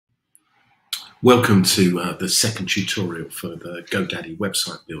Welcome to the second tutorial for the Godaddy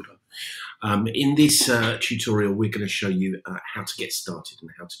website builder. In this tutorial, we're going to show you how to get started and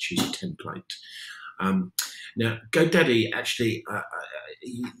how to choose a template. Now, Godaddy actually,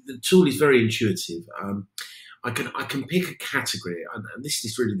 the tool is very intuitive. I can pick a category, and this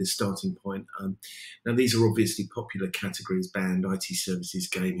is really the starting point. Now, these are obviously popular categories: band, IT services,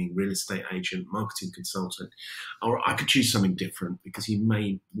 gaming, real estate agent, marketing consultant. Or I could choose something different because you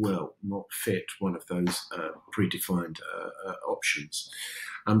may well not fit one of those predefined options.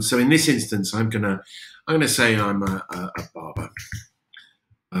 So in this instance, I'm gonna say I'm a barber.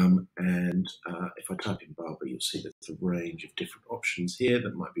 If I type in barber, you'll see there's a range of different options here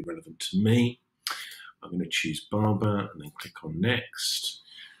that might be relevant to me. I'm going to choose barber and then click on next.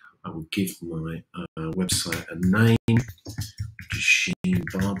 I will give my website a name, which is Sheen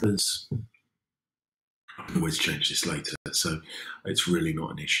Barbers. I can always change this later, so it's really not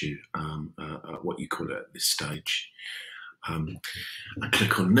an issue what you call it at this stage. I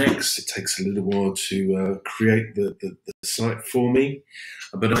click on next. It takes a little while to create the site for me,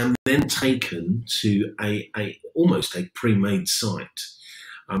 but I'm then taken to almost a pre-made site.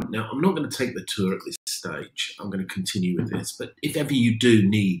 Now, I'm not going to take the tour at this stage. I'm going to continue with this, but if ever you do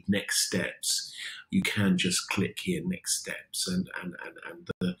need next steps, you can just click here, next steps, and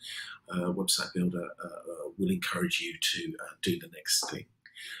the website builder will encourage you to do the next thing.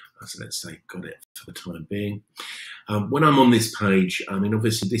 So let's say got it for the time being. When I'm on this page, I mean,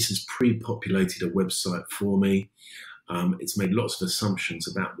 obviously this has pre-populated a website for me. It's made lots of assumptions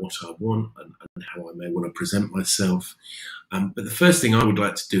about what I want and how I may want to present myself. But the first thing I would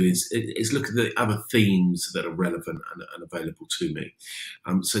like to do is look at the other themes that are relevant and available to me.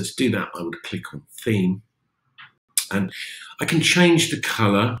 So to do that, I would click on theme. And I can change the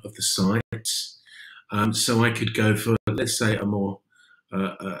color of the site. So I could go for, let's say, a more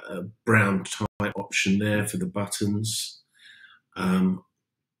a brown type option there for the buttons.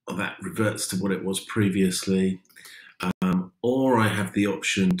 That reverts to what it was previously. Or I have the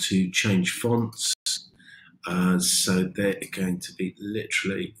option to change fonts. So there are going to be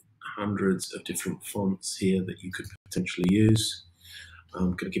literally hundreds of different fonts here that you could potentially use.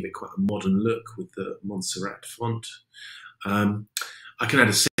 I'm going to give it quite a modern look with the Montserrat font. I can add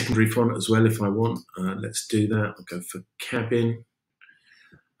a secondary font as well if I want. Let's do that. I'll go for cabin.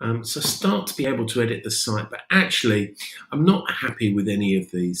 So start to be able to edit the site, but actually I'm not happy with any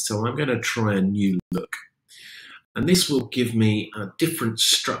of these. So I'm going to try a new look. And this will give me different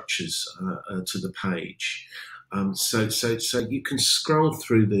structures to the page. So you can scroll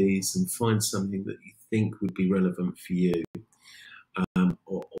through these and find something that you think would be relevant for you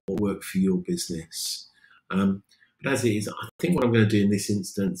or work for your business. But as it is, I think what I'm going to do in this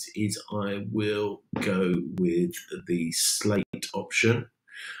instance is I will go with the slate option.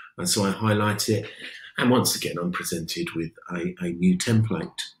 And so I highlight it. And once again, I'm presented with a new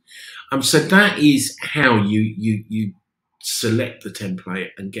template. So that is how you select the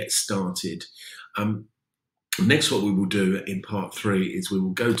template and get started. Next, what we will do in part 3 is we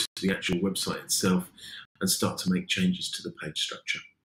will go to the actual website itself and start to make changes to the page structure.